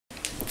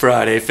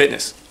Friday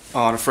fitness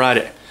on a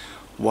Friday.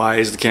 Why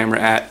is the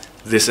camera at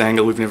this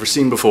angle we've never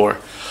seen before,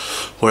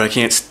 where I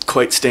can't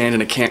quite stand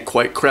and I can't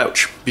quite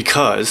crouch?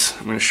 Because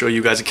I'm going to show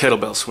you guys a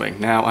kettlebell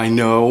swing. Now I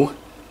know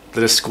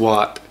that a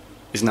squat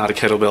is not a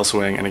kettlebell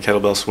swing and a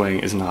kettlebell swing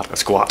is not a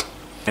squat.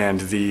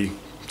 And the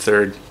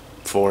third,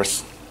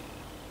 fourth,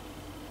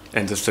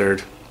 and the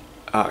third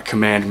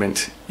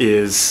commandment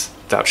is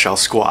thou shalt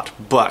squat.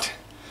 But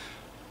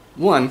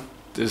one,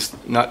 there's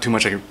not too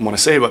much I want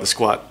to say about the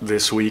squat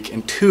this week,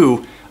 and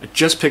two, I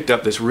just picked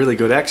up this really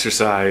good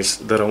exercise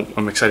that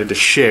I'm excited to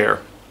share.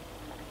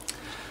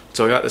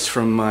 So I got this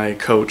from my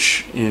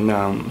coach in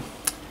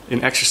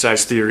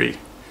exercise theory,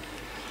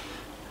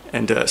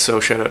 and so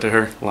shout out to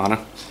her,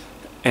 Lana.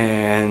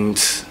 And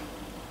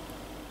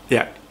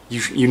yeah,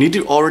 you need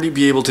to already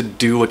be able to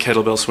do a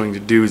kettlebell swing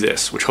to do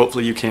this, which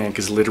hopefully you can,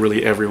 because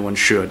literally everyone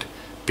should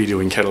be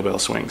doing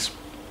kettlebell swings.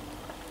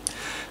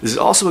 This is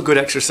also a good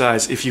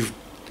exercise if you've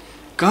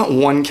got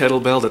one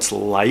kettlebell that's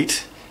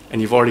light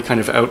and you've already kind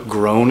of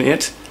outgrown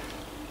it.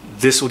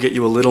 This will get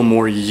you a little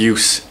more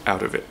use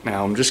out of it.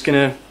 Now I'm just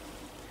gonna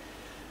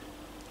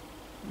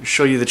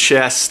show you the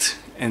chest,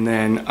 and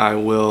then I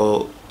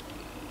will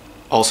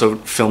also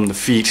film the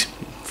feet,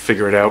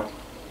 figure it out,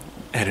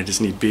 edit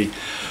as need be.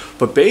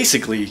 But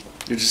basically,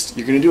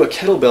 you're gonna do a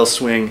kettlebell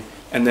swing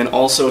and then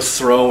also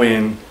throw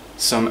in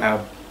some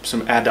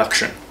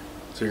adduction.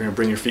 So you're gonna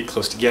bring your feet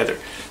close together.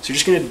 So you're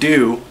just gonna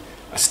do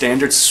a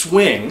standard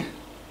swing,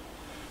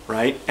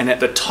 right? And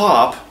at the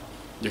top,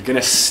 you're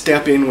gonna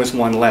step in with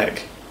one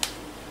leg.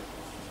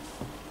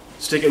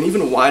 So take an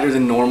even wider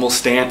than normal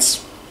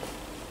stance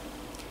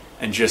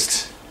and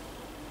just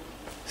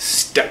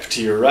step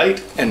to your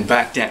right and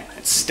back down,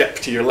 and step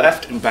to your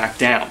left and back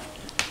down.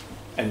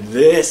 And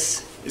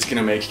this is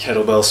gonna make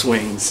kettlebell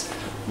swings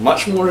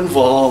much more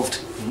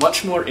involved,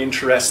 much more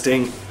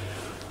interesting,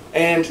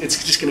 and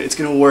it's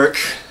gonna work.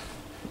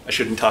 I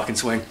shouldn't talk and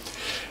swing.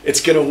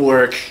 It's gonna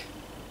work.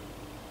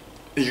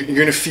 You're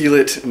gonna feel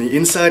it in the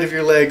inside of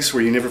your legs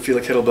where you never feel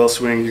a kettlebell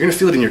swing. You're gonna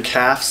feel it in your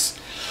calves.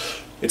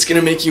 It's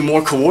gonna make you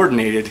more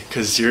coordinated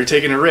because you're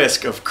taking a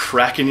risk of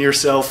cracking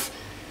yourself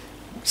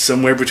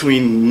somewhere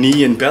between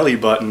knee and belly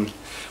button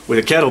with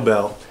a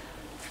kettlebell.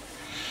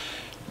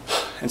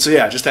 And so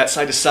yeah, just that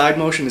side to side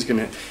motion is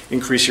gonna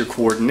increase your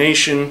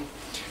coordination.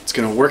 It's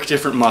gonna work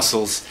different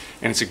muscles,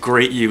 and it's a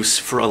great use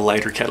for a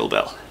lighter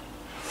kettlebell.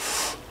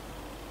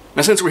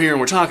 Now since we're here and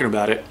we're talking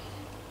about it,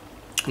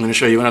 I'm going to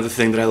show you another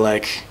thing that I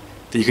like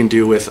that you can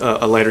do with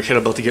a lighter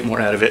kettlebell to get more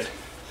out of it.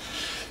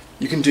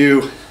 You can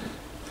do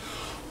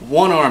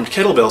one-armed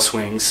kettlebell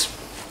swings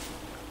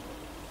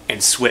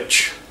and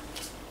switch.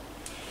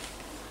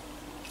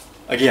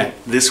 Again,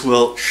 this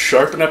will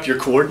sharpen up your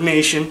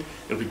coordination.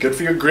 It'll be good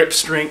for your grip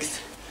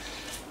strength.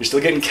 You're still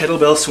getting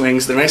kettlebell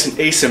swings. They're nice and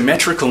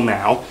asymmetrical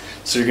now,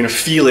 so you're going to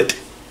feel it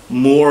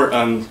more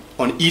on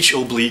each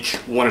oblique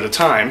one at a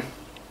time.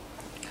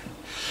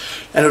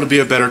 And it'll be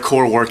a better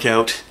core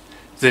workout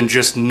than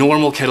just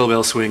normal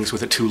kettlebell swings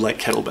with a too light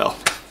kettlebell.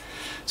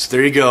 So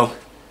there you go.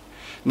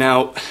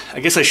 Now, I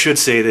guess I should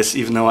say this,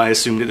 even though I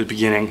assumed at the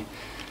beginning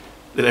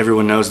that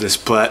everyone knows this,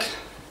 but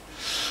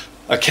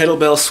a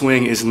kettlebell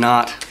swing is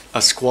not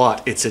a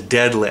squat, it's a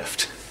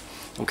deadlift,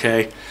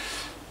 okay?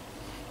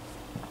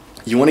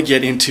 You want to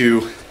get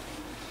into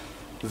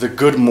the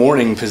good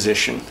morning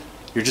position.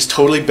 You're just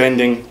totally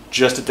bending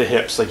just at the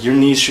hips. Like your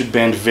knees should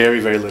bend very,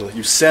 very little.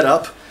 You set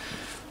up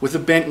with a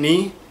bent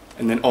knee,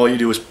 and then all you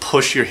do is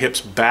push your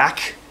hips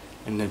back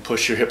and then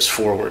push your hips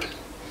forward.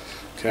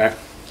 Okay?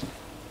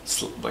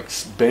 It's like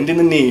bending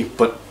the knee,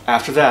 but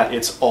after that,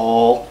 it's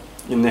all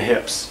in the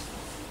hips.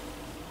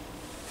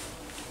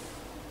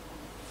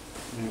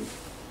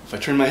 If I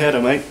turn my head,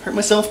 I might hurt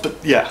myself,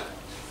 but yeah.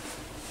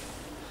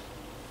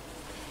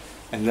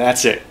 And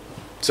that's it.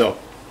 So,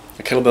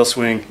 a kettlebell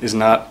swing is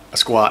not a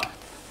squat.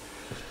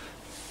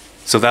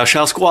 So thou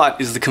shalt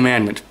squat is the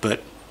commandment,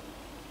 but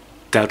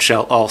thou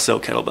shalt also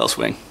kettlebell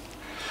swing.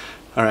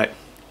 All right,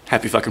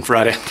 happy fucking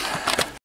Friday.